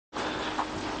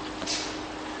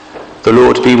The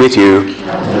Lord be with you.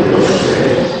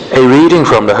 A reading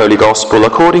from the Holy Gospel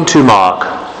according to Mark.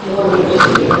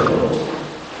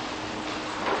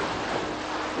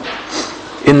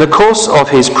 In the course of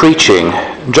his preaching,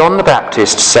 John the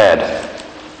Baptist said,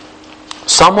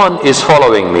 "Someone is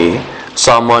following me,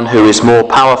 someone who is more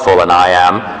powerful than I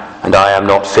am, and I am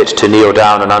not fit to kneel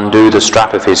down and undo the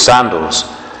strap of his sandals.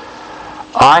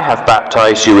 I have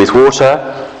baptized you with water,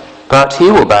 but he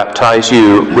will baptize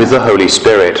you with the Holy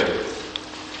Spirit."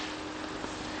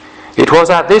 It was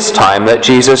at this time that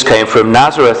Jesus came from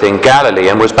Nazareth in Galilee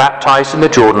and was baptized in the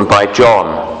Jordan by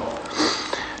John.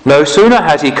 No sooner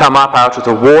had he come up out of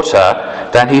the water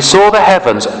than he saw the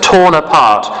heavens torn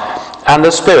apart and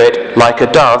the Spirit like a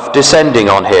dove descending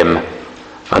on him.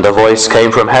 And a voice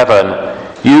came from heaven,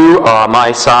 "You are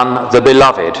my Son, the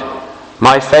Beloved.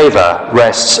 My favor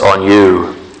rests on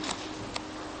you."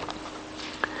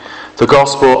 The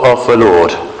Gospel of the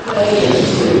Lord.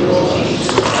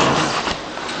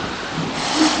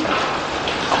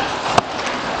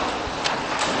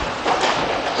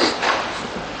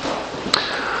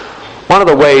 One of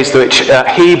the ways which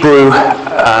Hebrew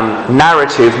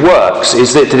narrative works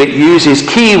is that it uses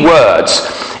key words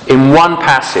in one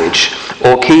passage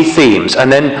or key themes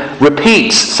and then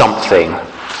repeats something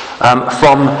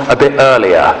from a bit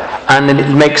earlier, and then it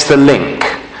makes the link.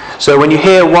 So when you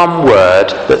hear one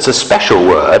word that's a special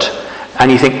word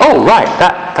and you think, oh right,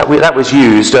 that was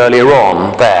used earlier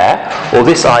on there, or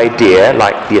this idea,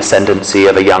 like the ascendancy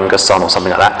of a younger son or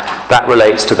something like that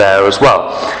relates to there as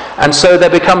well. And so there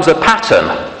becomes a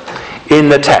pattern in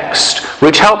the text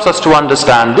which helps us to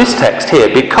understand this text here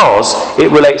because it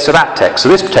relates to that text. So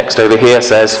this text over here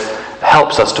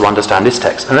helps us to understand this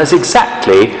text. And that's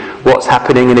exactly what's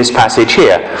happening in this passage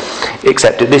here,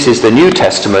 except that this is the New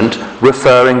Testament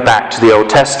referring back to the Old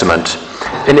Testament.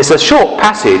 And it's a short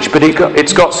passage, but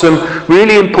it's got some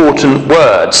really important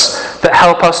words that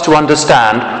help us to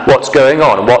understand what's going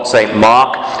on and what St.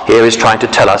 Mark here is trying to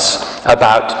tell us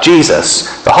about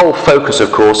Jesus. The whole focus,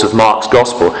 of course, of Mark's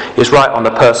Gospel is right on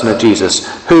the person of Jesus.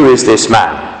 Who is this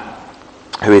man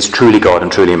who is truly God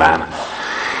and truly man?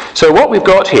 So what we've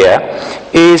got here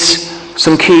is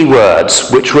some key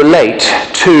words which relate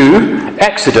to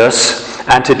Exodus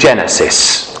and to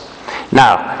Genesis.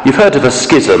 Now, you've heard of a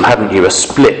schism, haven't you? A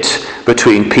split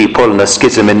between people, and a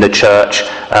schism in the church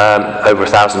over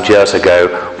 1,000 years ago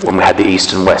when we had the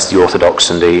East and West, the Orthodox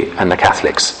and the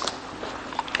Catholics.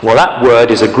 Well, that word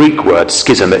is a Greek word,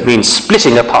 schism. It means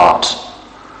splitting apart,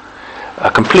 a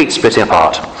complete splitting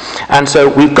apart. And so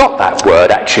we've got that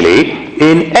word actually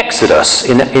in Exodus,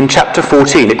 in chapter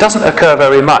 14. It doesn't occur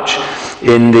very much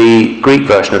in the Greek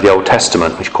version of the Old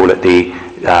Testament, which call it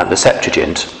the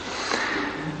Septuagint.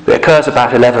 It occurs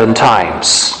about 11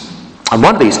 times. And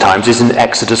one of these times is in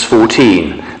Exodus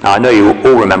 14. Now I know you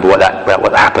all remember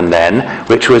what happened then,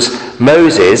 which was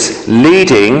Moses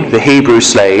leading the Hebrew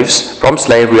slaves from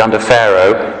slavery under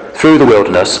Pharaoh through the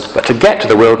wilderness, but to get to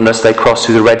the wilderness they crossed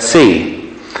through the Red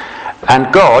Sea.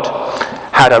 And God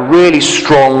had a really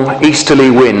strong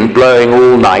easterly wind blowing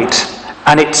all night,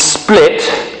 and it split,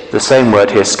 the same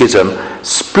word here, schism,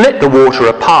 split the water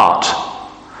apart.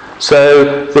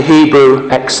 So the Hebrew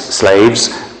ex-slaves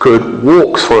could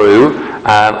walk through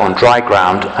on dry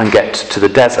ground and get to the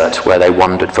desert where they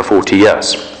wandered for 40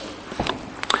 years.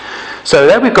 So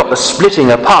there we've got the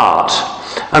splitting apart.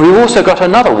 And we've also got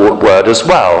another word as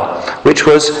well, which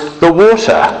was the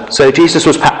water. So Jesus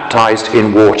was baptized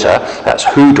in water. That's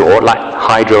hudor, like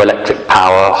hydroelectric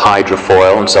power,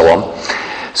 hydrofoil and so on.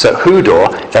 So hudor,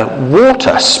 the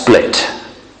water split.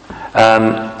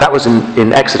 That was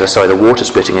in Exodus, the water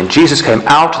splitting, and Jesus came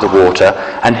out of the water,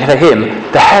 and for him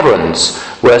the heavens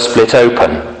were split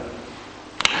open.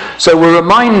 So we're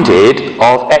reminded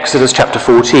of Exodus chapter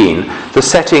 14, the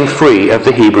setting free of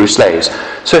the Hebrew slaves.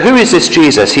 So who is this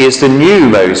Jesus? He is the new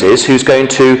Moses who's going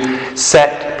to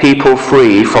set people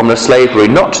free from the slavery,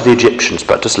 not to the Egyptians,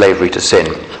 but to slavery to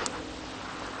sin.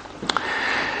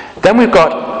 Then we've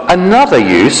got another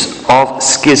use of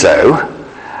schizo,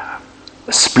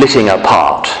 splitting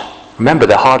apart. Remember,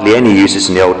 there are hardly any uses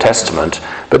in the Old Testament,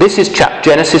 but this is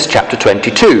Genesis chapter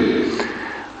 22,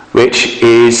 which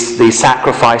is the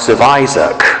sacrifice of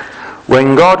Isaac,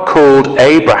 when God called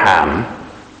Abraham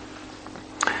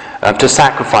to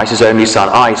sacrifice his only son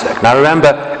Isaac. Now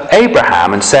remember,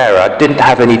 Abraham and Sarah didn't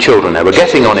have any children. They were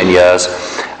getting on in years,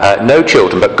 no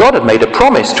children, but God had made a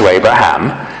promise to Abraham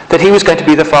that he was going to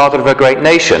be the father of a great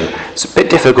nation. It's a bit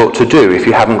difficult to do if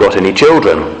you haven't got any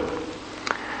children.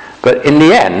 But in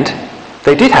the end,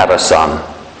 they did have a son,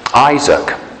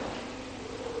 Isaac.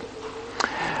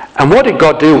 And what did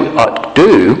God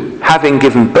do? having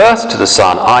given birth to the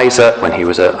son, Isaac, when he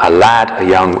was a lad, a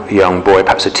young boy,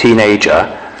 perhaps a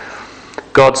teenager,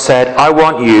 God said, I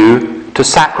want you to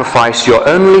sacrifice your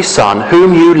only son,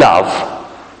 whom you love,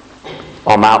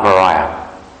 on Mount Moriah.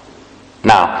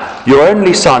 Now, your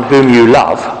only son, whom you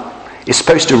love, is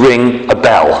supposed to ring a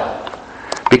bell,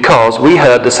 because we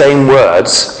heard the same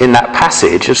words in that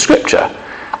passage of Scripture.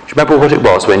 Do you remember what it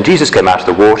was when Jesus came out of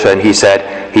the water and he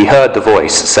said, he heard the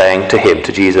voice saying to him,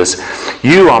 to Jesus,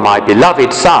 you are my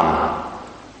beloved son.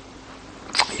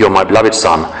 You're my beloved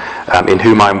son, in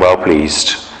whom I'm well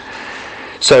pleased.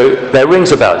 So there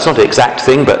rings a bell. It's not an exact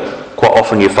thing, but quite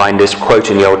often you find this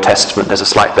quote in the Old Testament. There's a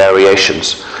slight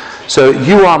variations. So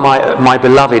you are my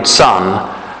beloved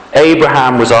son.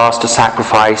 Abraham was asked to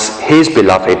sacrifice his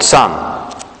beloved son.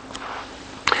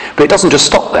 But it doesn't just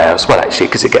stop there as well, actually,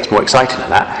 because it gets more exciting than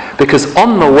that. Because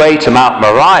on the way to Mount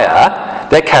Moriah,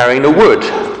 they're carrying the wood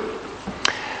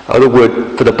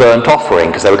for the burnt offering,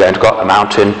 because they were going to go up the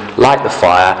mountain, light the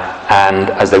fire, and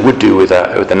as they would do with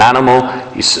an animal,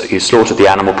 you slaughtered the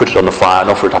animal, put it on the fire, and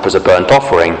offer it up as a burnt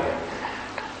offering.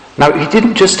 Now, he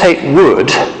didn't just take wood,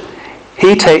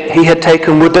 he had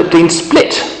taken wood that had been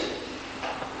split.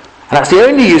 And that's the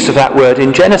only use of that word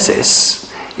in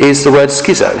Genesis, is the word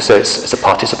schizo, so it's a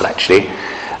participle actually.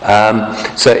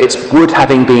 So it's wood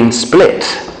having been split,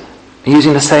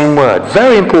 using the same word.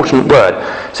 Very important word.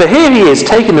 So here he is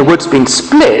taking the wood's been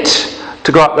split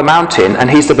to go up the mountain, and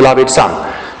he's the beloved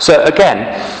son. So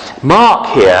again, Mark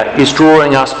here is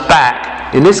drawing us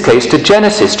back, in this case, to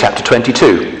Genesis chapter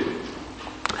 22.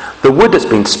 The wood that's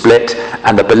been split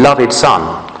and the beloved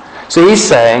son. So he's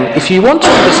saying, if you want to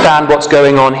understand what's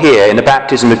going on here in the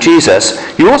baptism of Jesus,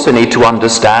 you also need to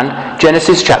understand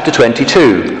Genesis chapter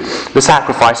 22, the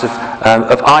sacrifice of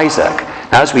Isaac.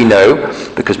 Now, as we know,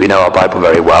 because we know our Bible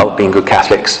very well, being good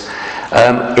Catholics,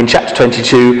 in chapter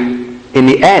 22, in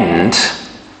the end,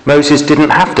 Moses didn't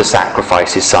have to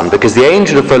sacrifice his son, because the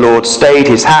angel of the Lord stayed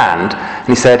his hand, and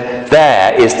he said,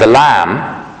 there is the lamb.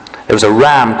 There was a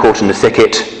ram caught in the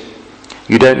thicket.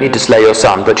 You don't need to slay your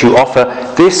son, but you offer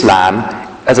this lamb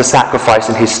as a sacrifice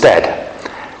in his stead.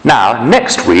 Now,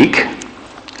 next week,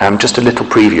 just a little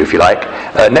preview if you like,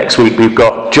 next week we've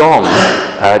got John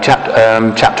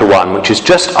chapter 1, which is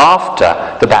just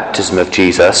after the baptism of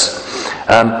Jesus,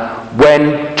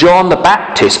 when John the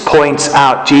Baptist points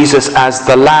out Jesus as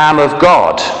the Lamb of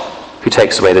God who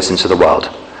takes away the sins of the world.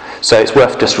 So it's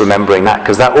worth just remembering that,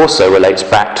 because that also relates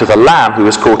back to the lamb who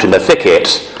was caught in the thicket,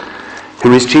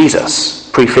 who is Jesus,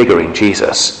 prefiguring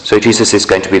Jesus. So Jesus is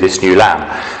going to be this new lamb.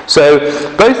 So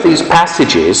both these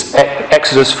passages,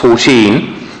 Exodus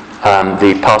 14,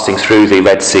 the passing through the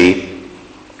Red Sea,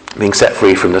 being set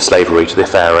free from the slavery to the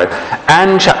Pharaoh,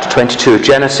 and chapter 22 of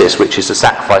Genesis, which is the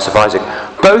sacrifice of Isaac,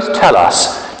 both tell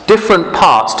us different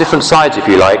parts, different sides, if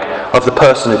you like, of the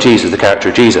person of Jesus, the character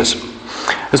of Jesus.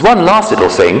 There's one last little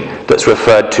thing that's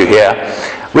referred to here,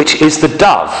 which is the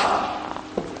dove.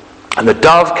 And the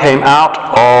dove came out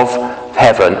of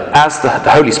heaven as the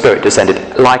Holy Spirit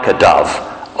descended like a dove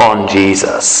on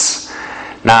Jesus.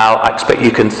 Now, I expect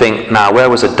you can think, now, where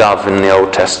was a dove in the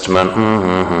Old Testament?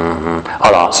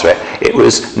 I'll answer it. It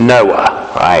was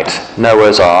Noah, right?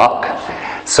 Noah's ark.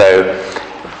 So,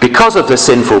 because of the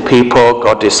sinful people,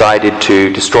 God decided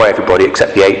to destroy everybody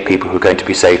except the 8 people who are going to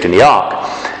be saved in the ark.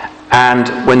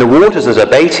 And when the waters had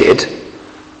abated,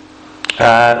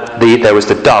 there was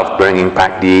the dove bringing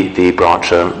back the branch,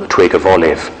 twig of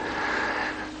olive,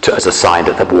 as a sign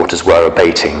that the waters were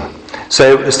abating.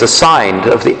 So it was the sign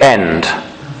of the end.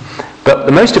 But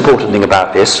the most important thing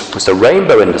about this was the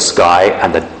rainbow in the sky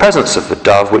and the presence of the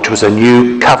dove, which was a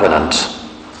new covenant.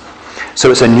 So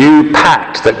it's a new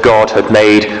pact that God had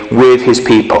made with his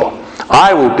people.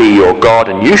 I will be your God,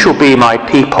 and you shall be my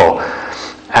people,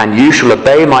 and you shall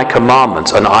obey my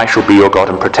commandments, and I shall be your God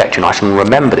and protect you. And I shall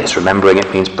remember this. Remembering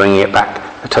it means bringing it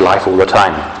back to life all the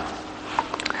time.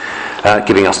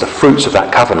 Giving us the fruits of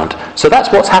that covenant. So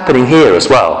that's what's happening here as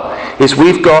well, is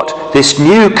we've got this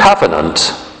new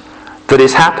covenant that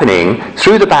is happening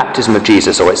through the baptism of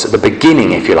Jesus, or it's at the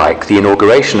beginning, if you like, the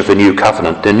inauguration of the new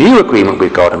covenant, the new agreement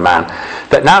with God and man,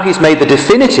 that now he's made the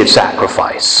definitive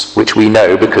sacrifice, which we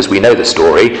know because we know the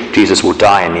story. Jesus will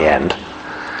die in the end.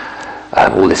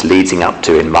 All this leading up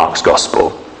to in Mark's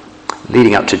Gospel,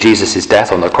 leading up to Jesus'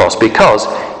 death on the cross, because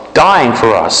dying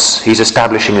for us, he's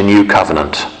establishing a new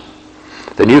covenant.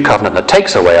 The new covenant that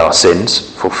takes away our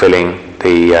sins, fulfilling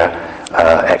the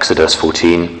Exodus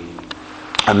 14,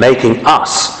 and making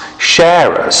us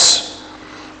sharers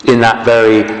in that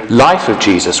very life of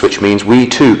Jesus, which means we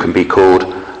too can be called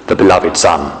the beloved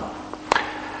Son.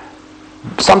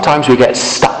 Sometimes we get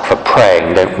stuck for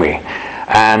praying, don't we?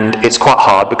 And it's quite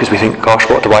hard because we think, gosh,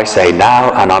 what do I say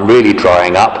now? And I'm really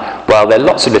drying up. Well, there are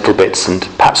lots of little bits, and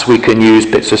perhaps we can use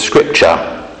bits of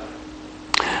scripture.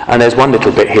 And there's one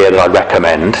little bit here that I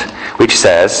recommend, which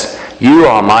says, "You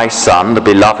are my son, the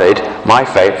beloved, my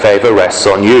favour rests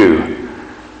on you."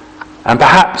 And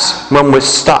perhaps when we're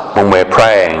stuck, when we're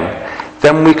praying,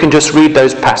 then we can just read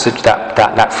those passage,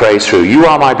 that phrase through. "You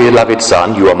are my beloved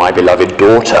son, you are my beloved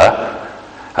daughter,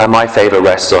 and my favour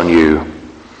rests on you."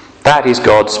 That is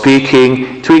God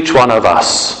speaking to each one of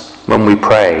us when we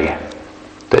pray,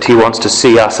 that he wants to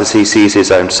see us as he sees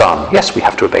his own son. Yes, we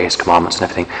have to obey his commandments and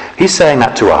everything. He's saying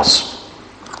that to us.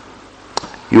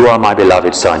 "You are my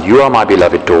beloved son, you are my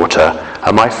beloved daughter,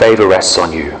 and my favour rests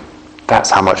on you." That's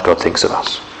how much God thinks of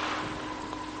us.